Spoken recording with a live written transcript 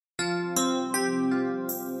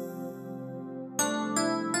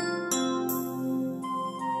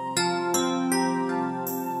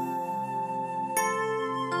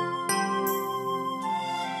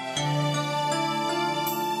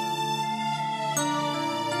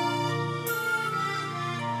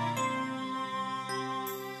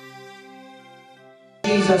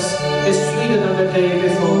Jesus is sweeter than the day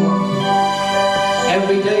before.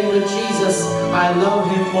 Every day with Jesus, I love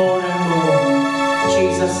Him more and more.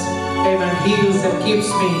 Jesus, amen, heals and keeps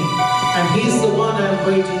me, and He's the one I'm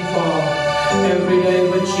waiting for. Every day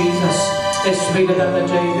with Jesus is sweeter than the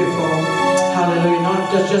day before. Hallelujah.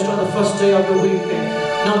 Not just on the first day of the week,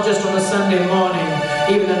 not just on a Sunday morning,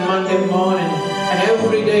 even on Monday morning, and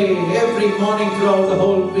every day, every morning throughout the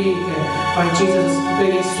whole week, my Jesus is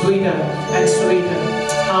getting sweeter and sweeter.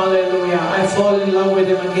 Hallelujah. I fall in love with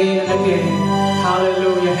Him again and again.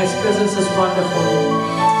 Hallelujah. His presence is wonderful.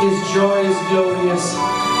 His joy is glorious.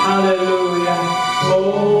 Hallelujah.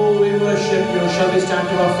 Oh, we worship You. Shall we stand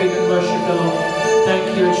to our feet and worship the Lord?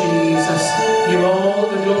 Thank You, Jesus. Give all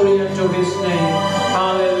the glory unto His name.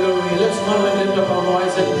 Hallelujah. Let's now lift up our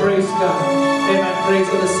voice and praise God. Amen. Praise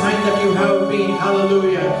for the sign that you have been.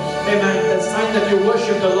 Hallelujah. Amen. The sign that you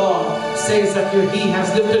worship the Lord says that He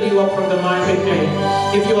has lifted you up from the miry clay.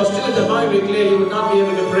 If you are still in the miry clay, you would not be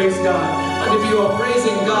able to praise God. And if you are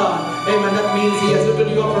praising God, amen, that means He has lifted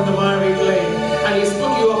you up from the miry clay. And He's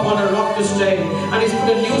put you up on a rock to stay. And He's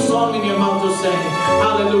put a new song in your mouth to sing.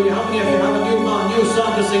 Hallelujah. How many of you have a new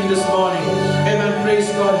song to sing this morning? Amen. Praise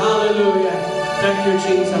God. Hallelujah. Thank You,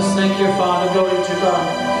 Jesus. Thank You, Father. Glory to God.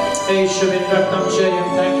 Thank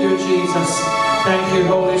You, Jesus. Thank You,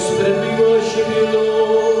 Holy Spirit. We worship You,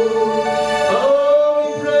 Lord. Oh, we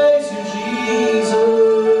praise You, Jesus.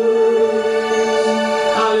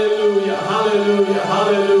 Hallelujah. Hallelujah.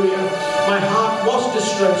 Hallelujah. My heart was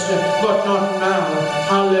distressed, but not now.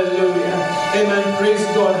 Hallelujah. Amen. Praise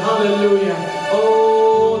God. Hallelujah.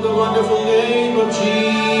 Oh, the wonderful name of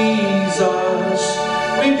Jesus.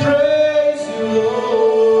 We praise You, Lord.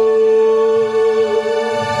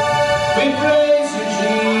 We praise You,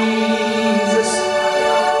 Jesus.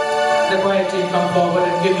 The choir team, come forward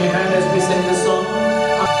and give me a hand as we sing this song.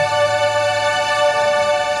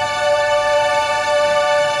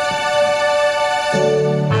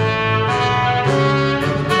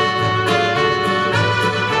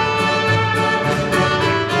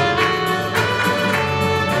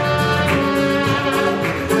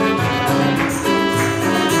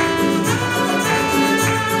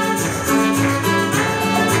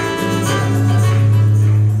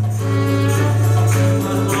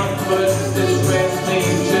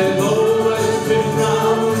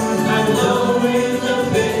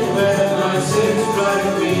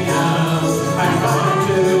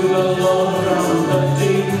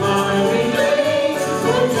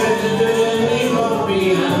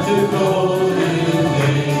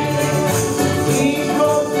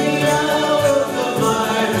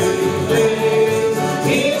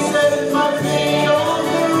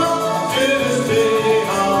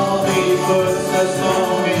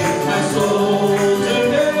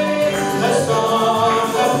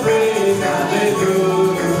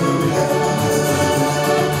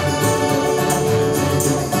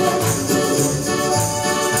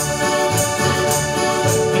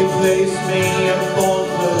 Place me upon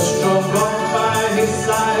the strong rock.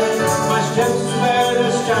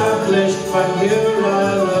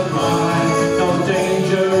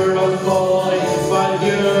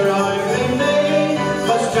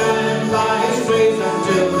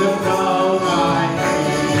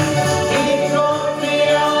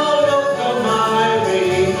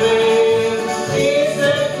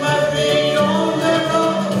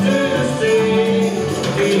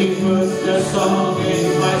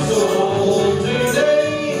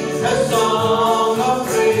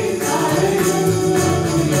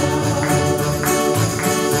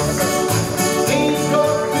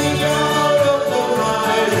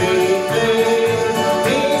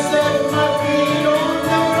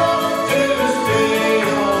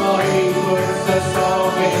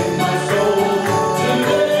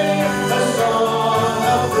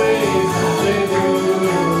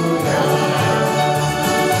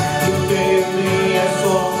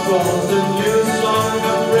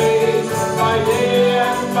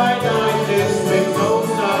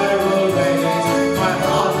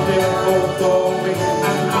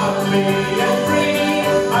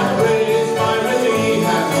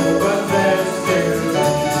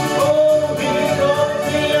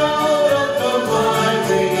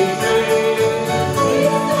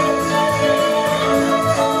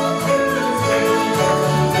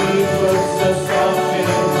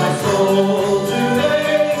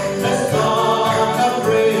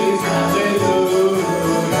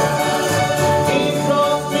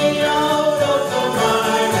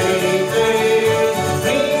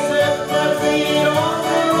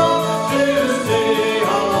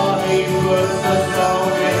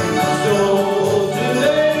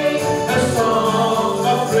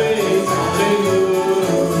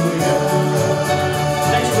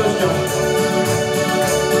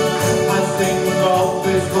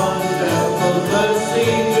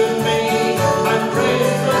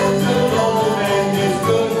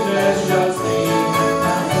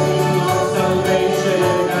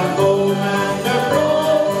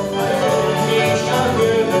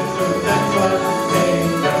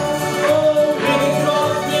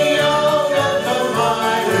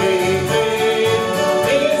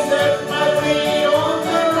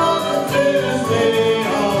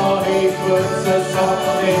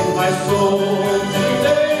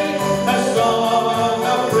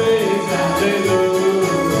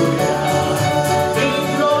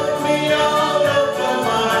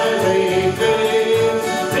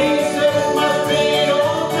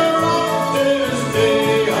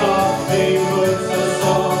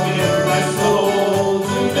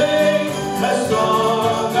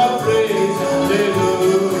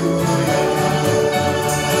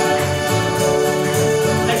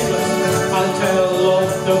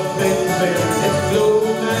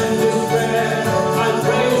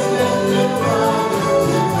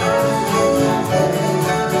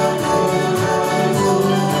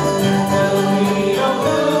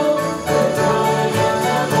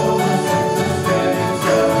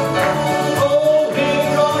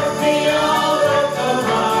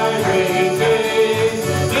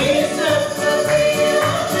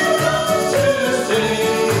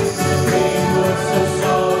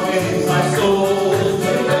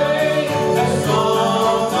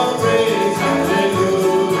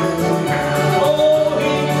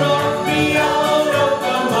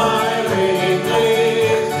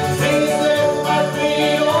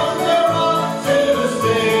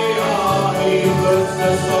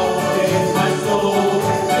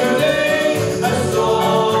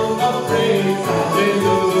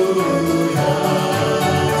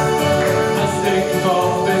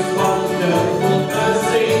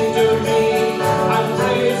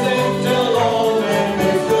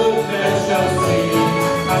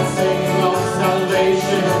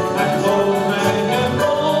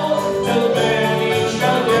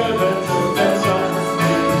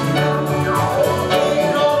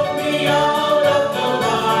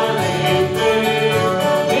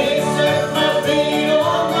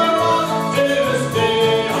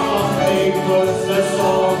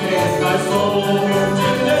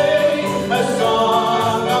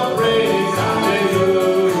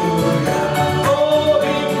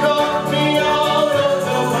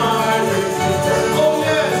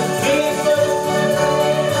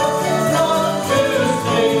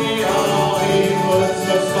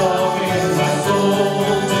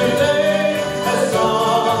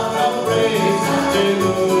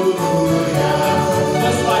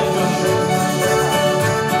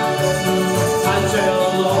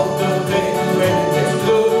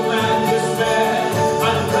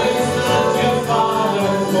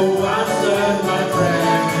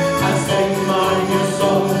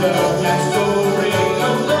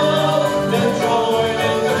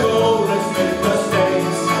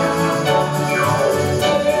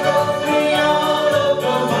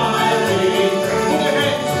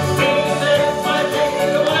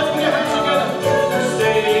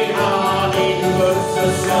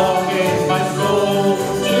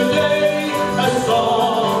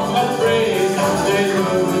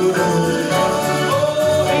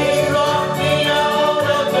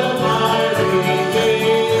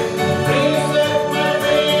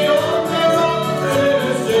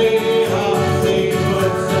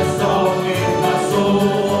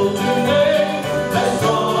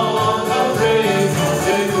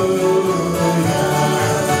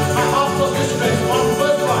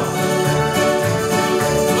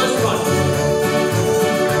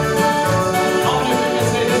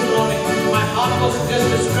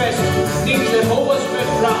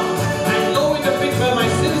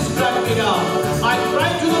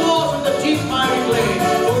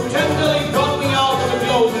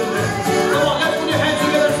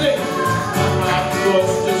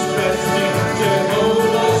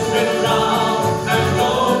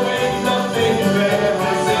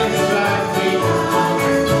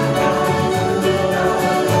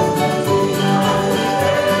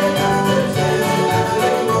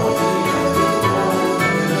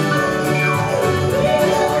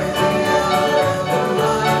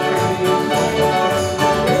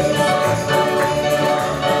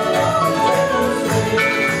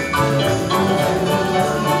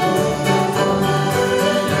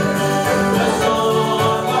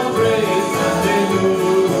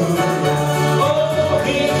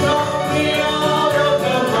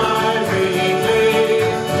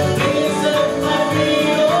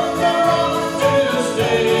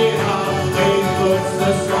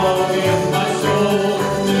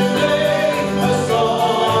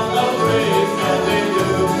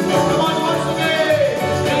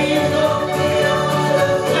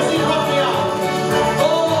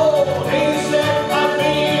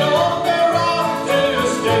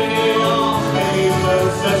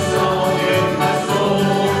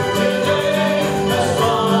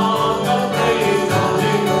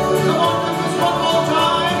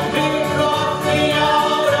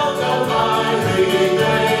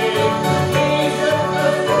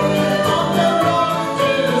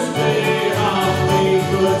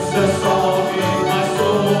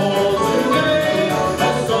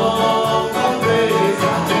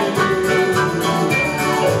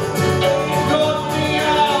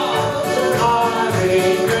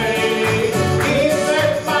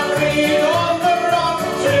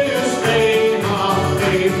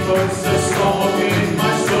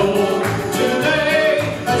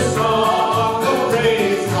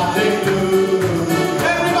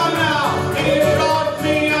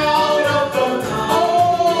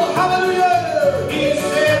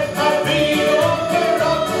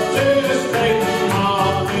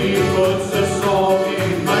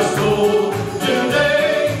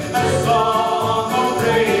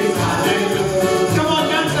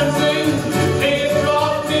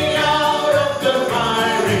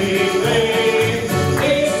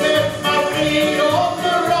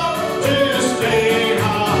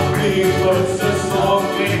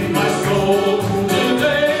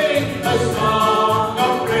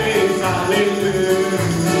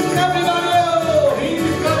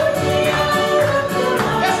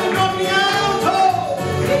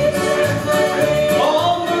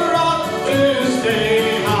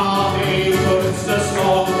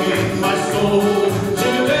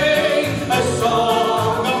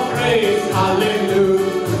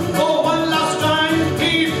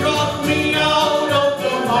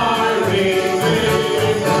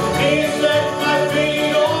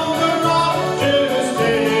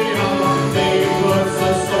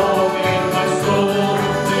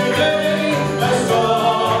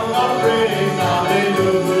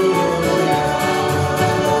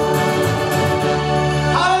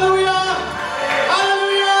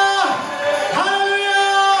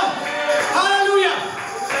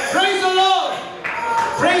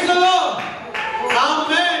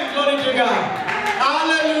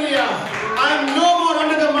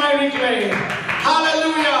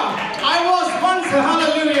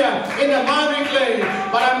 in the miry clay,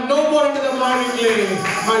 but I'm no more under the miry clay.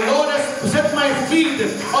 My Lord has set my feet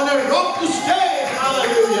on a rock to stay.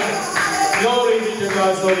 Hallelujah. Glory be to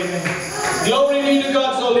God's holy name. Glory be to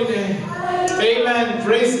God's holy name. Amen.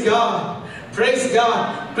 Praise God. Praise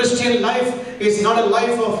God. Christian life is not a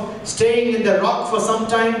life of staying in the rock for some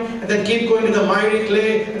time and then keep going to the miry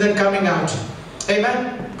clay and then coming out.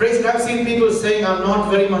 Amen. Praise God. I've seen people saying, I'm not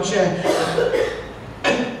very much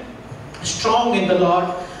strong in the Lord.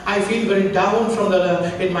 I feel very down from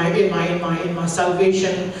in my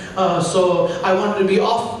salvation. So I want to be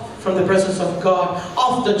off from the presence of God,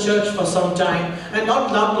 off the church for some time, and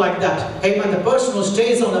not like that. Amen. The person who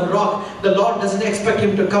stays on the rock, the Lord doesn't expect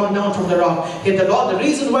him to come down from the rock. The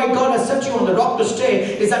reason why God has set you on the rock to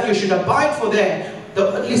stay is that you should abide for there. The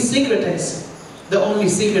only secret is,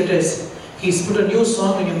 He's put a new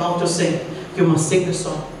song in your mouth to sing. You must sing the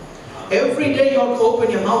song. Every day you have to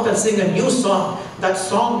open your mouth and sing a new song. That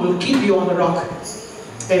song will keep you on the rock.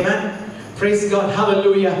 Amen. Praise God.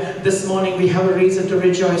 Hallelujah. This morning we have a reason to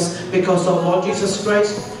rejoice because our Lord Jesus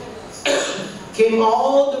Christ came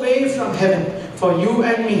all the way from heaven for you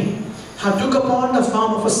and me. He took upon the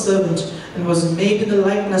form of a servant and was made in the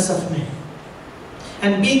likeness of men.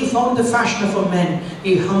 And being found the fashion of a man,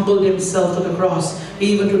 He humbled Himself to the cross,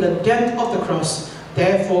 even to the death of the cross.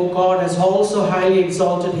 Therefore God has also highly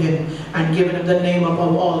exalted Him and given Him the name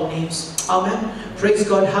above all names. Amen. Praise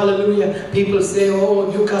God. Hallelujah. People say, oh,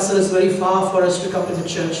 Newcastle is very far for us to come to the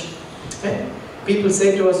church. People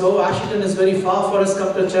say to us, oh, Ashton is very far for us to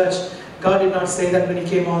come to church. God did not say that when He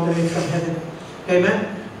came all the way from heaven.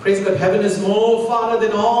 Amen. Praise God. Heaven is more farther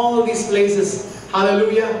than all these places.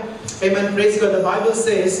 Hallelujah. Amen. Praise God. The Bible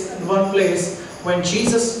says in one place, when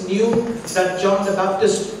Jesus knew that John the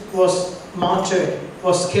Baptist was martyred,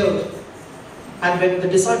 was killed, and when the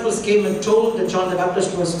disciples came and told that John the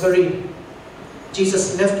Baptist was buried,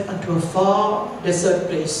 Jesus left unto a far desert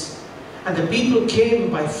place. And the people came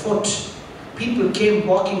by foot. People came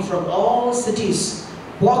walking from all cities,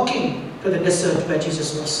 walking to the desert where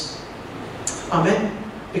Jesus was. Amen.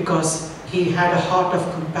 Because He had a heart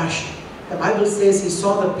of compassion. The Bible says He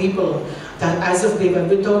saw the people that as if they were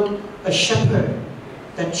without a shepherd,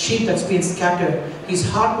 that sheep that's been scattered. His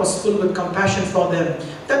heart was full with compassion for them.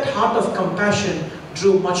 That heart of compassion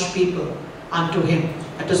drew much people unto Him.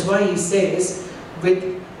 That is why He says, with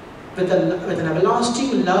an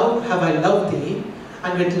everlasting love have I loved thee,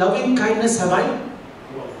 and with loving kindness have I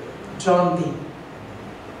drawn thee.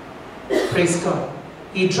 Praise God.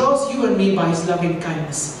 He draws you and me by His loving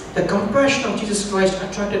kindness. The compassion of Jesus Christ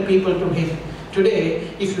attracted people to Him. Today,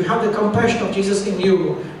 if you have the compassion of Jesus in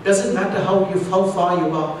you, doesn't matter how far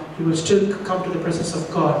you are, you will still come to the presence of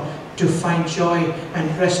God to find joy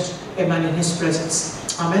and rest, amen, in His presence.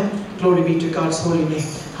 Amen. Glory be to God's holy name.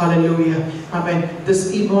 Hallelujah. Amen.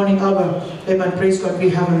 This morning hour, amen, praise God, we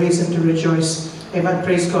have a reason to rejoice. Amen.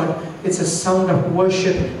 Praise God. It's a sound of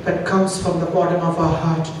worship that comes from the bottom of our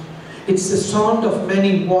heart. It's the sound of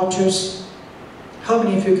many waters. How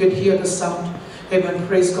many of you could hear the sound? Amen.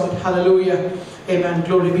 Praise God. Hallelujah. Amen.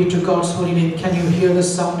 Glory be to God's holy name. Can you hear the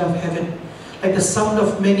sound of heaven? Like the sound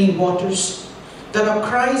of many waters. There are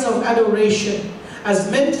cries of adoration as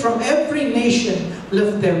men from every nation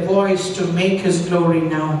lift their voice to make His glory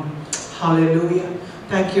known. Hallelujah.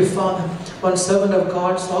 Thank you, Father. One servant of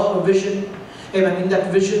God saw a vision. Amen. In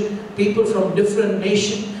that vision, people from different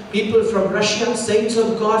nations, people from Russia, saints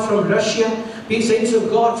of God from Russia, saints of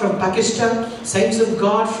God from Pakistan, saints of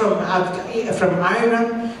God from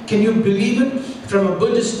Iran. Can you believe it? From a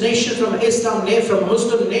Buddhist nation, from an Islam nation, from a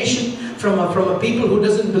Muslim nation, from a people who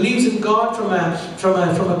doesn't believe in God, from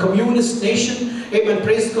a communist nation. Amen.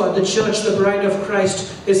 Praise God. The church, the bride of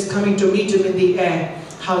Christ, is coming to meet Him in the air.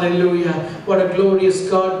 Hallelujah. What a glorious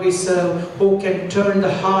God we serve, who can turn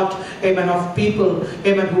the heart, amen, of people,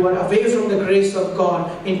 amen, who are away from the grace of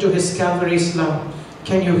God into His Calvary's love.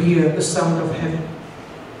 Can you hear the sound of heaven?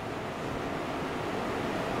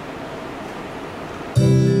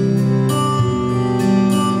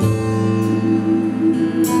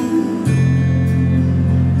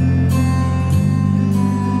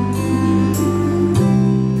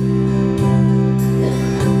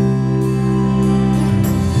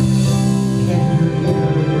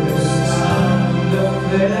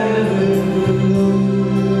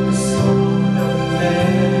 Sound of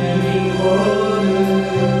many waters.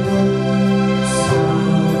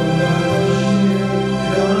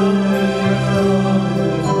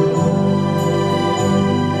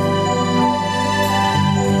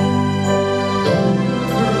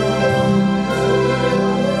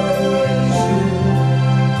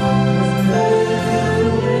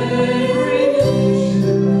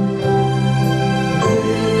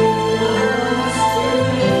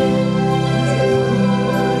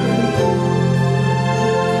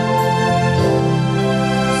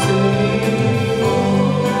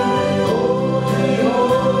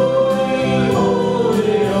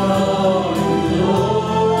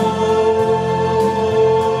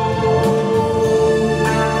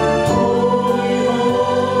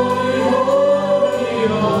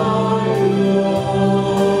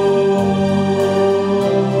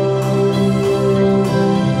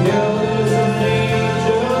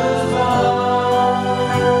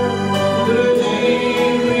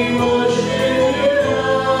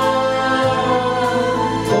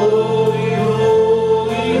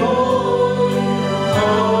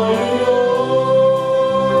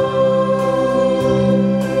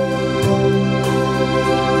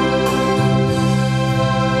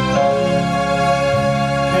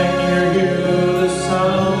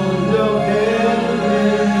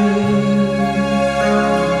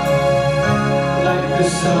 the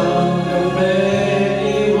sound of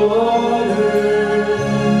many waters.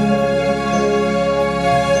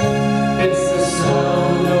 It's the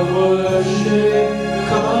sound of worship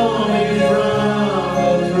coming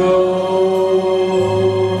from the throne.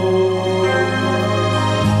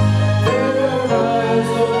 There are cries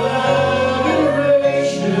of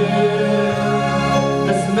adoration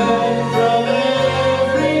as men from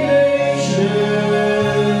every nation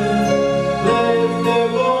lift their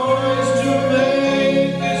voice to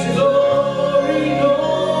make His glory known.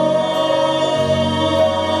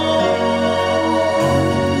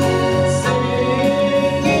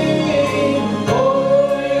 Singing,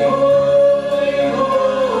 holy, holy,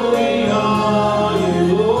 holy are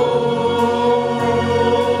you, Lord.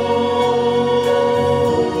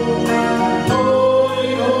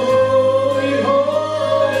 Holy, holy,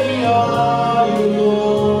 holy are you,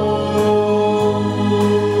 Lord.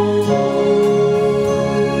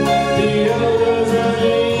 The elders and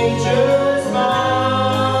angels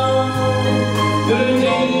bow, the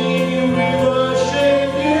deep we worship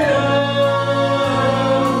you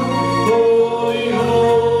now. Holy,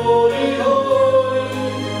 holy, holy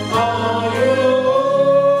are you, Lord.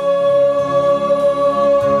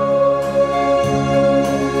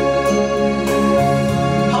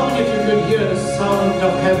 How many of you could hear the sound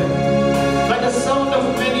of heaven? Like the sound of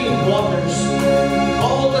many waters.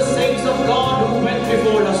 All the saints of God who went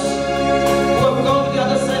before us, who have gone to the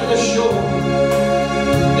other side of the shore,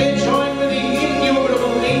 they joined with the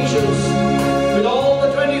innumerable angels, with all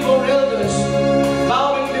the 24 elders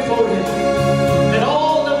bowing before Him, and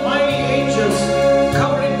all the mighty angels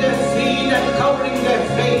covering their feet and covering their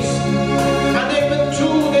face. And they with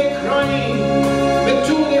two they crying, with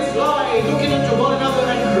two they fly, looking into one another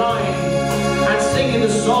and crying, and singing the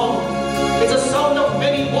song. It's a sound of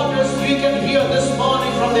many waters we can hear this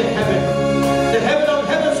morning from the heaven. The heaven of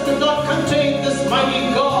heavens could not contain this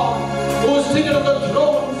mighty God who is seated on the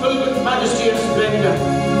throne filled with majesty and splendor.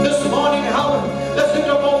 This morning, how let's lift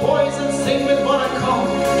up our voice and sing with one accord.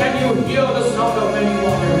 Can you hear the sound of many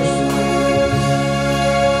waters?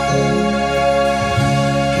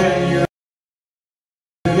 Can you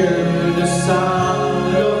hear the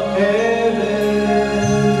sound of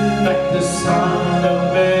heaven, like the sound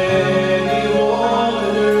of many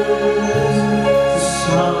waters, the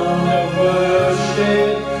sound of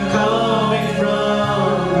worship coming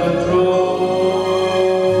from the throne?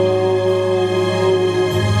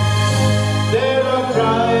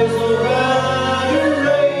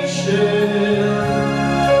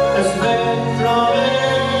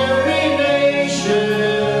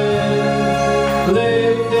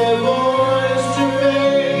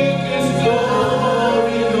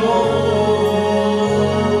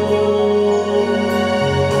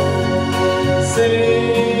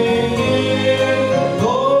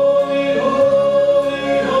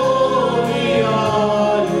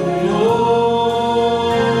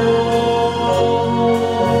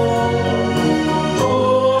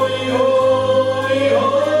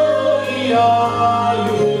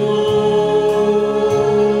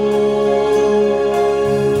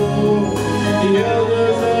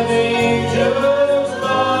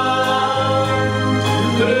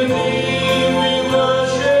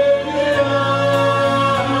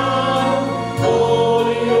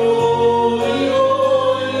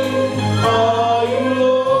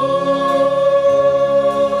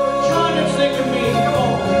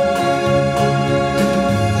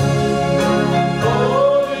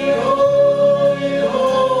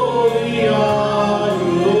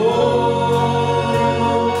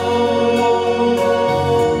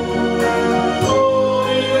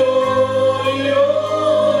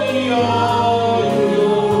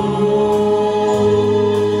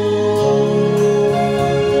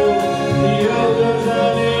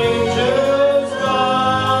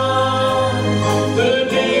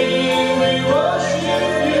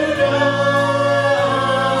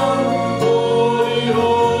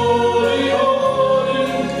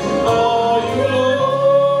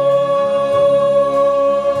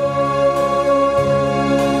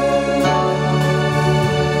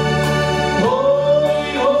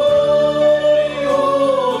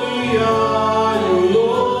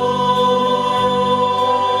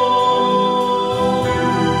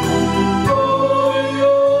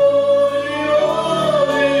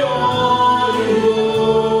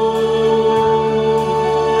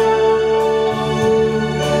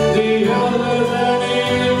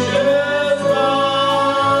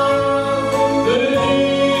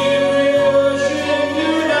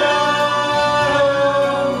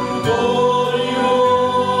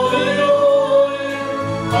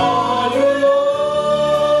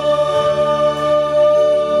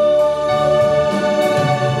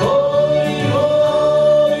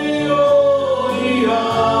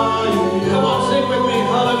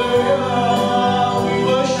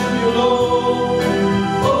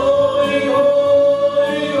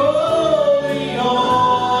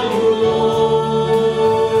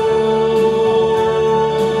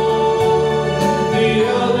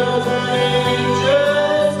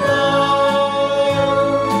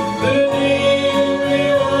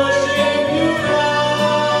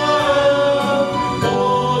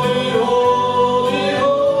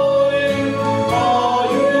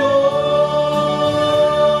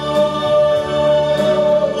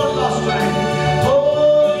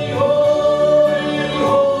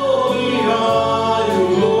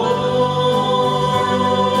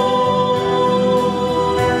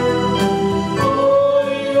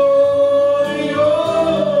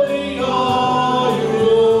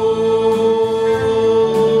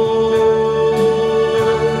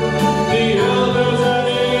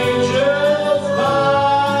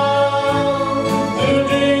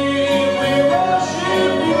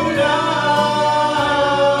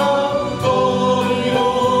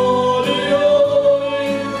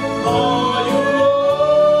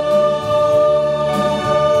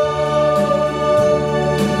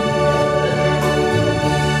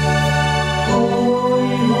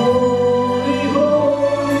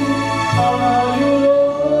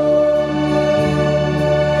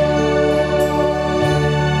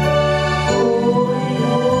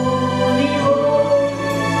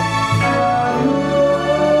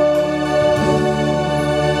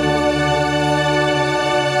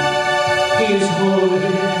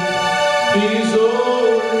 He's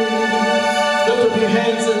holy. Lift up your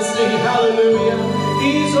hands and sing hallelujah.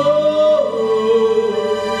 He's holy.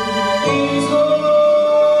 He's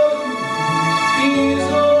holy. He's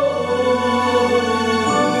holy.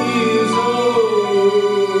 He's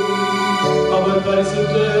holy. அவர்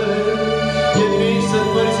பரிசுத்தர். என் நேசர்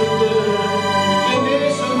பரிசுத்தர். என்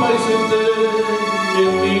நேசர் பரிசுத்தர்.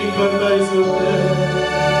 என் மீட்பர் பரிசுத்தர்.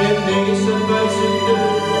 என் நேசர் பரிசுத்தர்.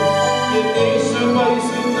 என் நேசர்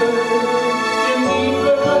பரிசுத்தர். என்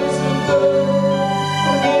மீட்பர் பரிசுத்தர்.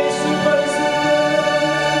 என் நேசர் பரிசுத்தர்.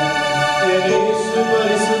 என் நேசர்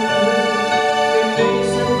பரிசுத்தர். என்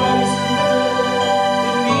நேசர் பரிசுத்தர்.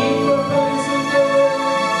 என் மீட்பர் பரிசுத்தர்.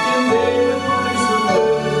 என் தேவன்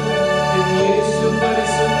பரிசுத்தர். என் நேசர்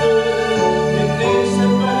பரிசுத்தர். என்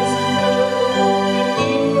நேசர் பரிசுத்தர். என்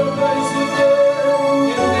மீட்பர் பரிசுத்தர்.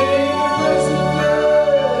 என் தேவன் பரிசுத்தர்.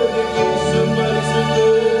 என் நேசர்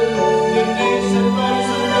பரிசுத்தர். என் நேசர்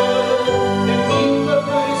பரிசுத்தர். என் மீட்பர்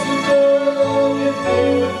பரிசுத்தர். என்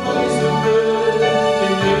தேவன் பரிசுத்தர்.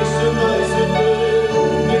 என் நேசர் பரிசுத்தர்.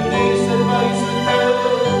 என் நேசர் பரிசுத்தர்.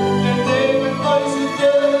 என் தேவன்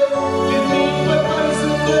பரிசுத்தர். என் மீட்பர்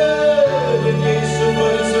பரிசுத்தர். என் நேசர்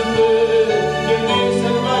பரிசுத்தர். என்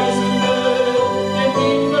நேசர் பரிசுத்தர். என்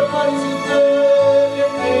மீட்பர் பரிசுத்தர்.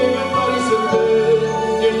 என் தேவன் பரிசுத்தர்.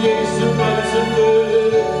 என் நேசர்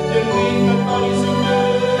பரிசுத்தர். என் மீட்பர்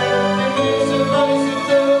பரிசுத்தர். என் நேசர்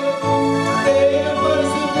பரிசுத்தர். தேவன்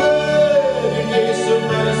பரிசுத்தர். என் நேசர்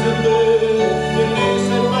பரிசுத்தர். என்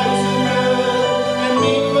நேசர் பரிசுத்தர். என்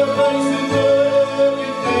மீட்பர் பரிசுத்தர்.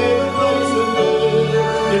 என் தேவன் பரிசுத்தர்.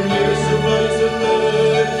 என் நேசர்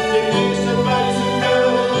பரிசுத்தர். என் நேசர் பரிசுத்தர்.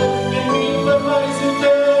 என் மீட்பர்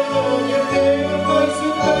பரிசுத்தர். என் தேவன்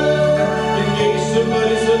பரிசுத்தர். என் நேசர்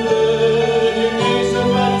பரிசுத்தர். என் நேசர்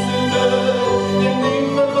பரிசுத்தர். என்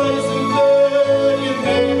மீட்பர் பரிசுத்தர். என்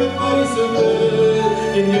தேவன் பரிசுத்தர்.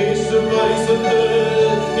 என் நேசர்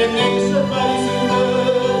பரிசுத்தர். என் நேசர்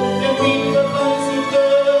பரிசுத்தர். என் மீட்பர்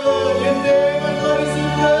பரிசுத்தர். என் தேவன்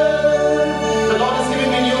பரிசுத்தர். The Lord is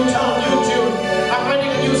giving me a new tune. I'm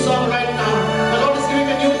writing a new song right now. The Lord is giving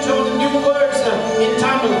a new tune, new words in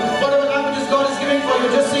Tamil. Whatever languages God is giving for you,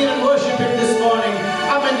 just sing and worship Him this morning.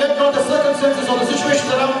 Amen. Let not the circumstances or the situations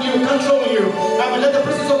around you control you. Amen. Let the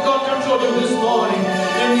presence of God control you this morning.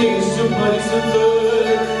 En Yesu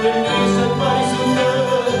பரிசுத்தர். En Yesu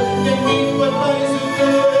பரிசுத்தர். En மீட்பர்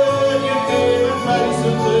பரிசுத்தர். En தேவன்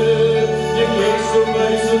பரிசுத்தர். En Yesu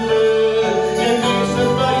பரிசுத்தர். En Yesu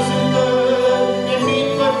பரிசுத்தர். En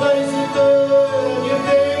மீட்பர் பரிசுத்தர். En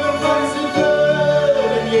தேவன் பரிசுத்தர்.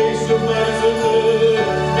 En Yesu பரிசுத்தர்.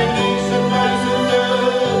 En Yesu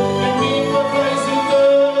பரிசுத்தர். En மீட்பர்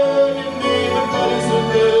பரிசுத்தர். En தேவன்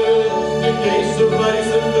பரிசுத்தர். En Yesu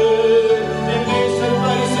பரிசுத்தர். En Yesu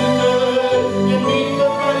பரிசுத்தர். En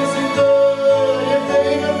மீட்பர் பரிசுத்தர். En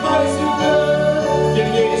தேவன் பரிசுத்தர். En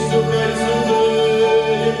Yesu பரிசுத்தர்.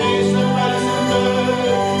 En Yesu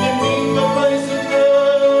பரிசுத்தர். En மீட்பர்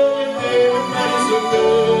பரிசுத்தர். En தேவன்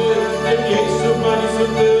பரிசுத்தர். En Yesu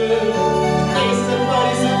பரிசுத்தர். Yesu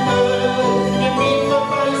பரிசுத்தர். En மீட்பர்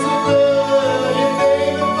பரிசுத்தர். En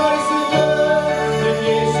தேவன் பரிசுத்தர். En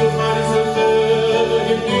Yesu பரிசுத்தர்.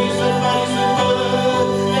 En Yesu பரிசுத்தர்.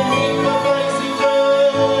 En மீட்பர்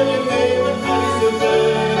பரிசுத்தர். En தேவன்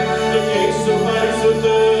பரிசுத்தர். En Yesu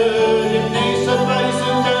பரிசுத்தர். En Yesu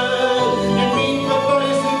பரிசுத்தர். En மீட்பர்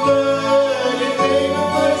பரிசுத்தர். En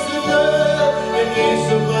தேவன் பரிசுத்தர். En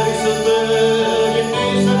Yesu பரிசுத்தர். En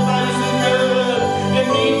Yesu பரிசுத்தர். En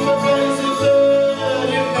மீட்பர் பரிசுத்தர்.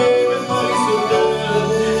 En தேவன் பரிசுத்தர்.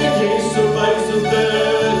 En Yesu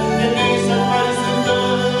பரிசுத்தர். En Yesu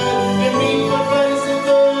பரிசுத்தர். En மீட்பர்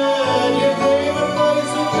பரிசுத்தர். En தேவன்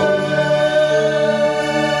பரிசுத்தர்.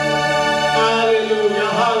 Hallelujah,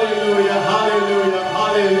 hallelujah, hallelujah,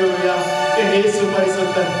 hallelujah. En Yesu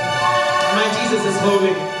பரிசுத்தர். My Jesus is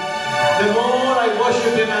holy. The more I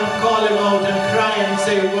worship Him and call Him out and cry and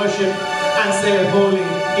say worship and say holy,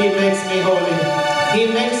 He makes me holy. He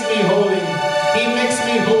makes me holy. He makes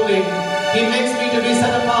me holy. He makes me to be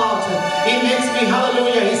set apart. He makes me,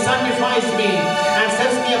 hallelujah, He sanctifies me and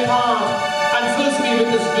sets me apart and fills me with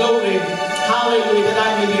His glory. Hallelujah, that I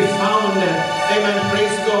may be found. Amen.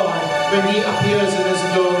 Praise God when He appears in His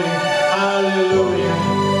glory. Hallelujah.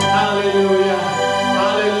 Hallelujah.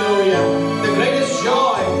 Hallelujah. The greatest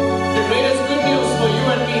joy, the greatest good news for you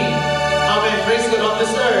and me. Amen. Praise God on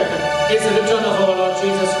this earth is the return of our Lord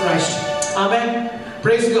Jesus Christ. Amen.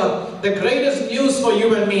 Praise God. The greatest news for you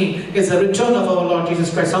and me is the return of our Lord Jesus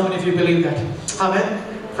Christ. How many of you believe that? Amen.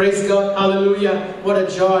 Praise God. Hallelujah. What a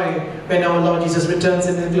joy when our Lord Jesus returns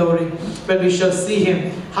in His glory. When we shall see Him.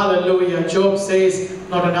 Hallelujah. Job says,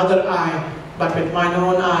 not another eye, but with mine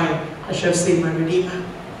own eye I shall see my Redeemer.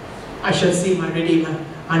 I shall see my Redeemer.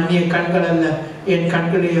 அந்நிய கண்கள் அல்ல, என்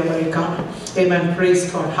கண்களே அவரை காணும். Amen. Praise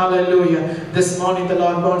God. Hallelujah. This morning the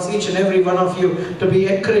Lord wants each and every one of you to be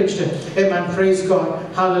encouraged. Amen. Praise God.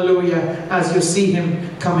 Hallelujah. As you see Him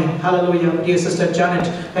coming. Hallelujah. Dear Sister Janet.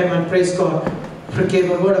 Amen. Praise God.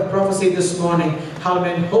 Gave a word of prophecy this morning.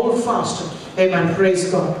 Amen. Hold fast. Amen. Praise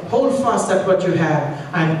God. Hold fast at what you have.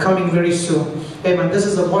 I am coming very soon. Amen. This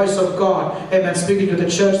is the voice of God. Amen. Speaking to the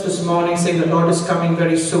church this morning, saying the Lord is coming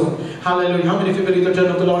very soon. Hallelujah. How many of you believe the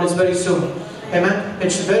return of the Lord is very soon? Amen.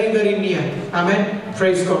 It's very, very near. Amen.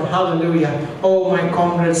 Praise God. Hallelujah. Oh, my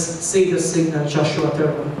comrades, see the signal. Joshua 3.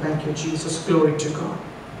 Thank you, Jesus. Glory to God.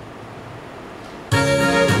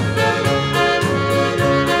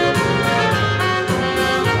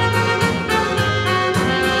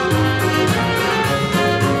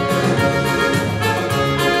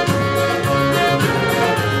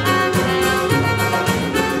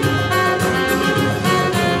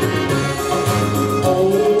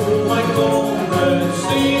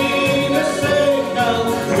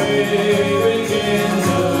 Waving in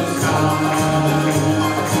the sky,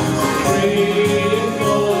 praying for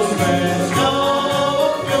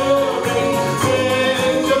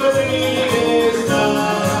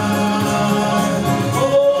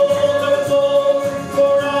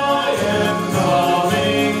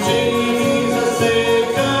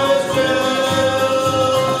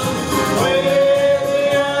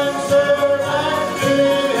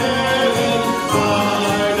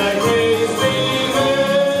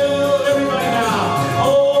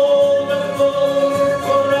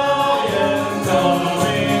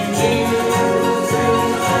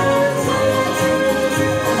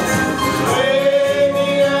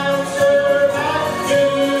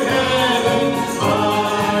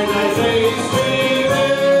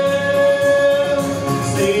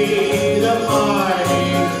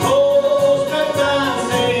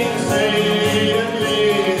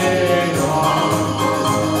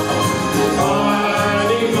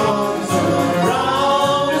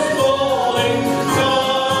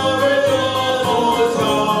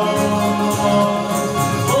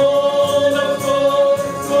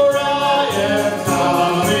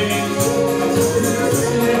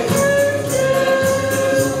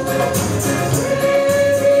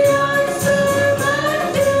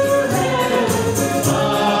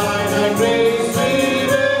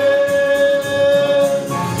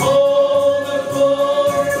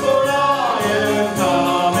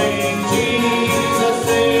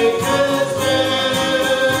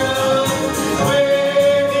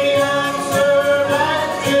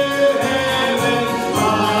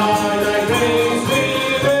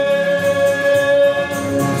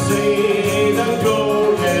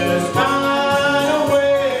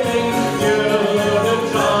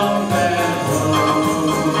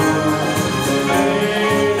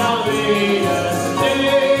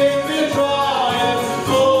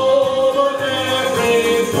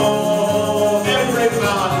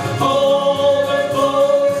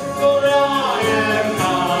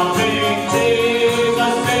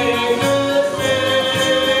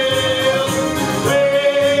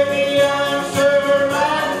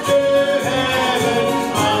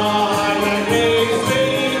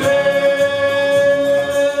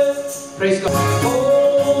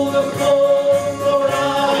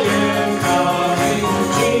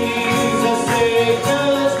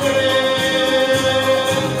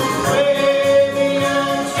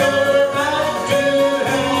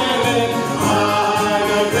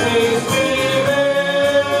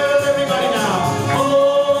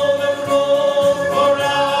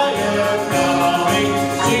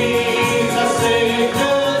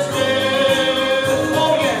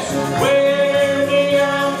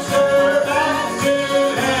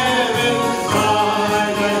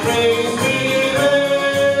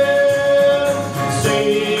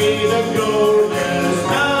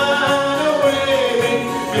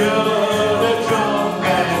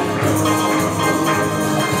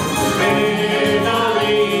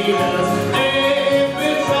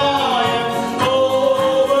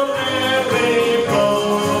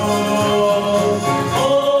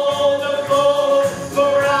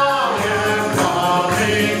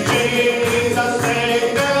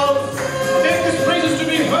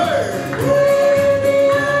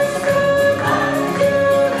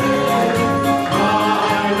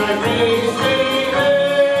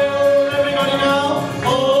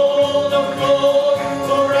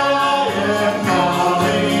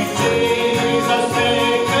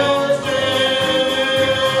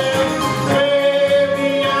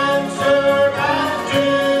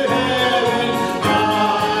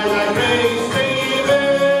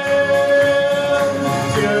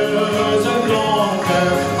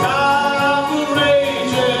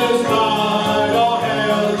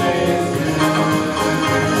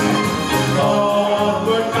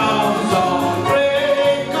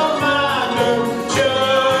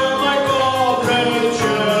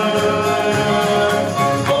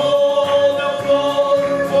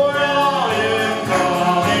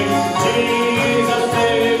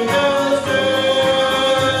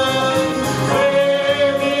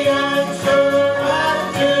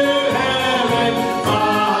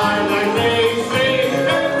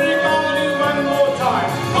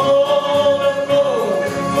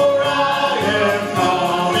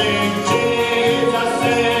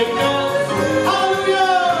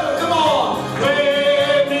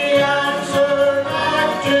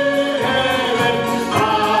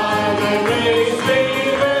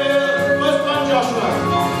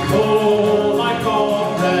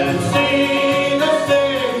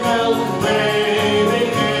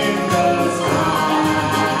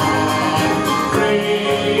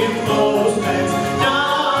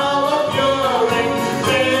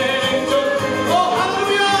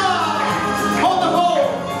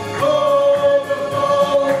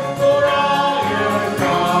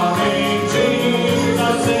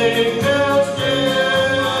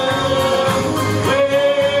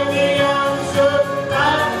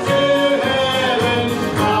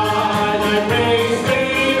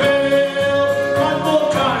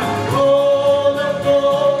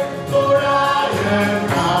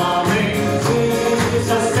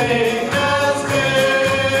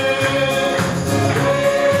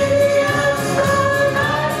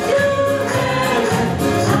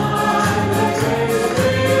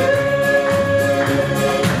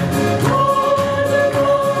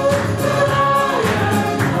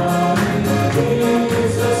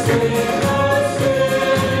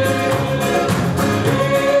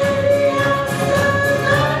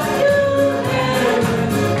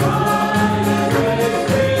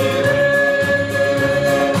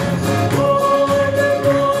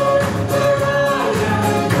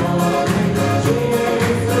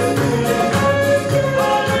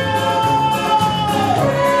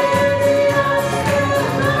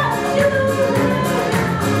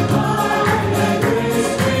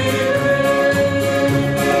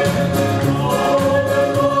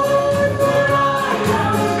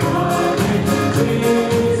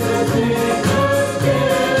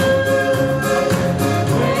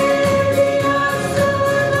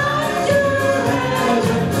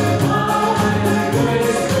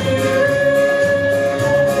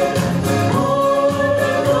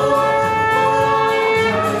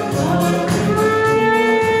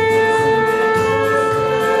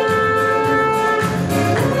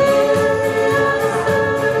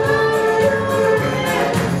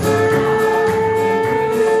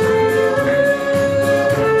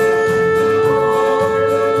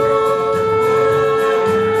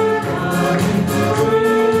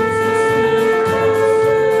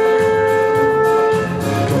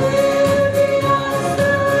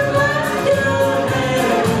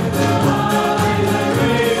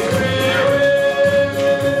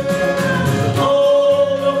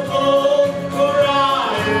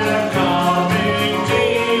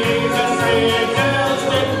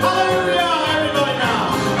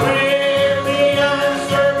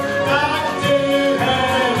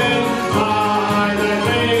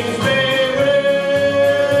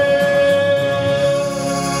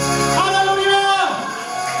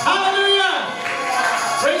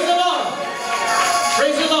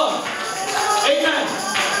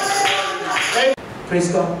Praise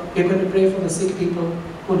God. We're going to pray for the sick people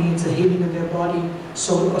who needs a healing in their body,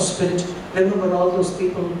 soul or spirit. Remember all those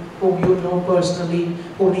people whom you know personally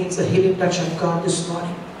who needs a healing touch of God this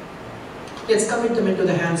morning. Let's commit them into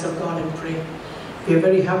the hands of God and pray. We are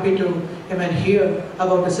very happy to hear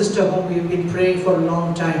about a sister whom we've been praying for a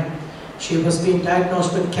long time. She was being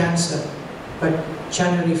diagnosed with cancer, but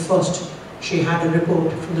January 1st, she had a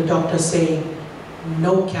report from the doctor saying,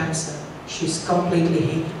 no cancer. She's completely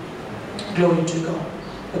healed. Glory to God.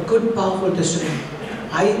 A good, powerful testimony.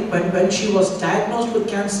 When she was diagnosed with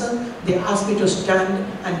cancer, they asked me to stand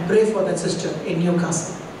and pray for that sister in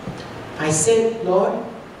Newcastle. I said, Lord,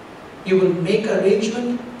 you will make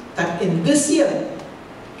arrangement that in this year,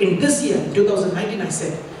 2019, I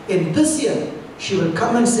said, in this year, she will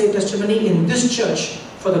come and say testimony in this church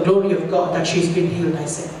for the glory of God that she's been healed, I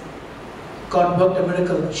said. God worked a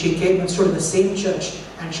miracle. She came and stood in the same church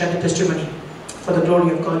and shared a testimony for the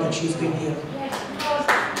glory of God that she's been healed.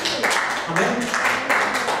 Amen.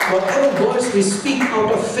 Whatever words we speak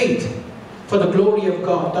out of faith for the glory of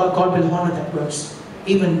God, God will honor that words.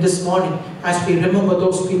 Even this morning, as we remember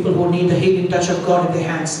those people who need the healing touch of God in their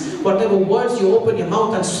hands, whatever words you open your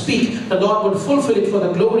mouth and speak, the Lord will fulfill it for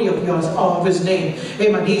the glory of yours, of His name.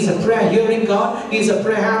 Amen. He's a prayer hearing God. He's a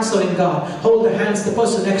prayer answering God. Hold the hands of the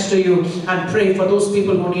person next to you and pray for those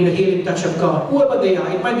people who need a healing touch of God. Whoever they are.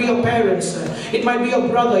 It might be your parents. It might be your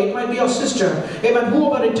brother. It might be your sister. Amen.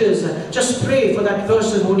 Whoever it is, just pray for that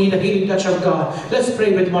person who needs a healing touch of God. Let's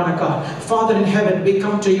pray with Monica. Father in heaven, we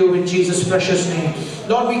come to you in Jesus' precious name.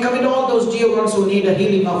 Lord, we commit all those dear ones who need a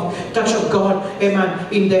healing of touch of God, amen,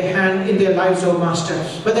 in their hand, in their lives, oh Master.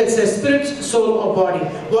 Whether it's their spirit, soul or body,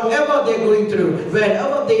 whatever they're going through,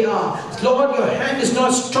 wherever they are, Lord, your hand is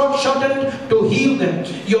not shortened to heal them.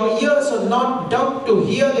 Your ears are not dumb to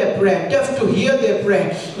hear their prayer, deaf to hear their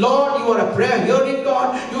prayer. Lord, you are a prayer hearing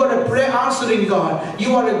God. You are a prayer answering God.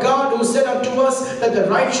 You are a God who said unto us that the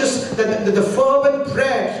righteous, that the fervent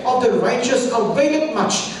prayer of the righteous availeth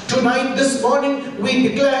much. Tonight, this morning, we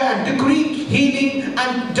declare and decree healing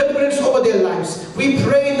and deliverance over their lives. We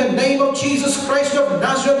pray in the name of Jesus Christ of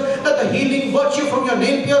Nazareth that the healing virtue from your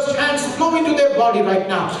name-pierced hands flow into their body right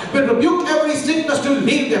now. We rebuke every sickness to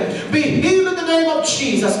leave them. We heal in the name of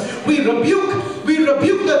Jesus. We rebuke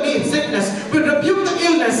the sickness. We rebuke the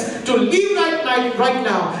illness to leave right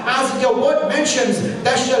now. As your word mentions,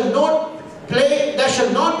 there shall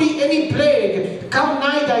not be any plague come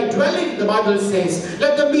nigh thy dwelling, the Bible says.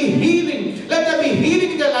 Let them be healing. Let there be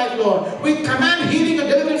healing in their life, Lord. We command healing and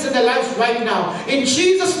deliverance in their lives right now. In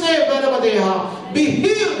Jesus' name, wherever they are, be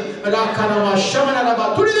healed.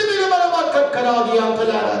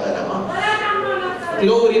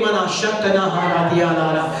 Glory mana shantana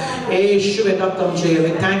haradiyalara. We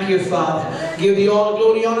thank you, Father. Give thee all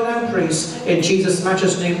glory, honor, and praise. In Jesus'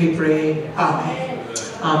 matchless name we pray. Amen.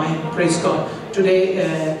 Amen. Praise God. Today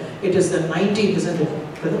it is the 19th, isn't it,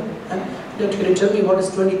 brother? Can you tell me what is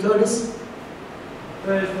 23rd is?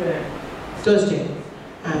 Thursday.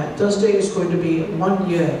 Thursday is going to be 1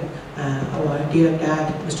 year. Our dear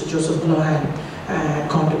dad, Mr. Joseph Holohan, had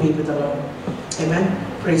gone to be with the Lord.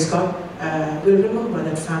 Amen. Praise God. We'll remember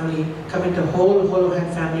that family. Commit the whole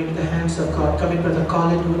Holohan family into the hands of God. Commit Brother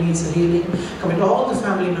Colin who needs a healing. Commit all the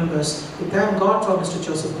family members. We thank God for Mr.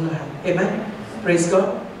 Joseph Holohan. Amen. Praise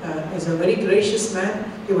God. He's a very gracious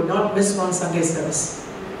man. He would not miss one Sunday service.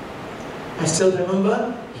 I still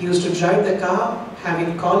remember he used to drive the car,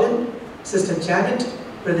 having Colin, Sister Janet,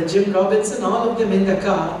 Brother Jim Robinson, all of them in the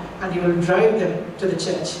car, and he will drive them to the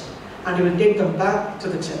church. And he will take them back to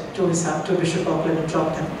the church, to his house, to Bishop Auckland, and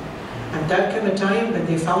drop them. And that came a time when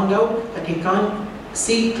they found out that he can't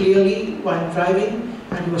see clearly while driving,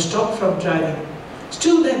 and he was stopped from driving.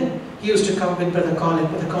 Still then, he used to come with Brother Colin.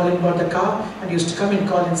 Brother Colin bought the car and he used to come in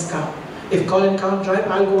Colin's car. If Colin can't drive,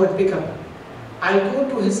 I'll go and pick up. I'll go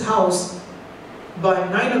to his house by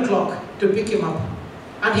 9 o'clock to pick him up.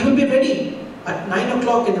 And he will be ready. At 9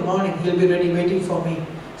 o'clock in the morning, he'll be ready waiting for me,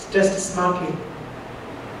 dressed smartly.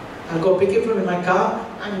 I'll go pick him from my car,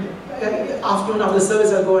 and afternoon after the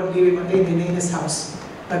service, I'll go and leave him in his house.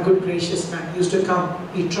 A good, gracious man. He used to come.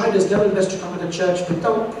 He tried his level best to come to the church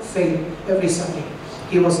without fail every Sunday.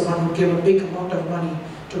 He was the one who gave a big amount of money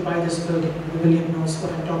to buy this building. William knows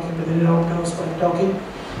what I'm talking about. William knows what I'm talking.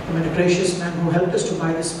 I'm a gracious man who helped us to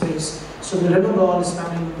buy this place. So we remember all his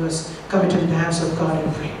family members, commit in the hands of God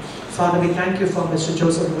and pray. Father, we thank you for Mr.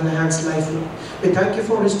 Joseph Holohan's life, Lord. We thank you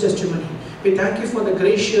for his testimony. We thank you for the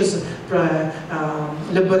gracious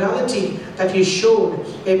liberality that he showed,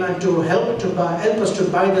 amen, to help us to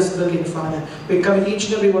buy this building, Father. We commit each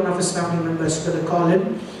and every one of his family members, Brother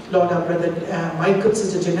Colin, Lord, our brother Michael,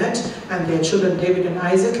 Sister Jeanette, and their children David and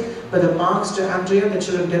Isaac. Brother Mark, Sister Andrea, the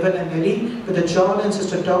children Devon and Nelly, Brother John and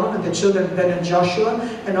Sister Dawn, and the children Ben and Joshua,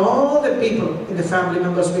 and all the people in the family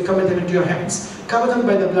members, we commit them into your hands. Cover them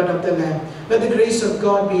by the blood of the Lamb. Let the grace of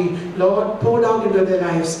God be, Lord, poured out into their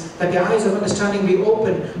lives, that their eyes of understanding be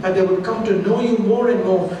open, and they will come to know you more and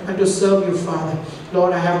more, and to serve you, Father.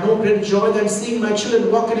 Lord, I have no greater joy than seeing my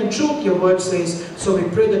children walking in truth, your word says. So we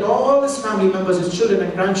pray that all his family members, his children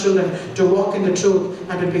and grandchildren, to walk in the truth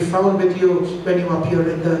and to be found with you when you appear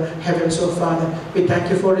in the heavens, oh Father. We thank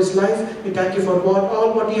you for his life. We thank you for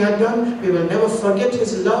all what he had done. We will never forget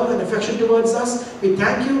his love and affection towards us. We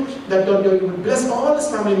thank you that, Lord, you would bless all his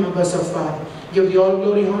family members, oh Father. Give you all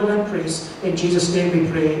glory, honor, and praise. In Jesus' name we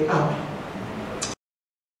pray. Amen.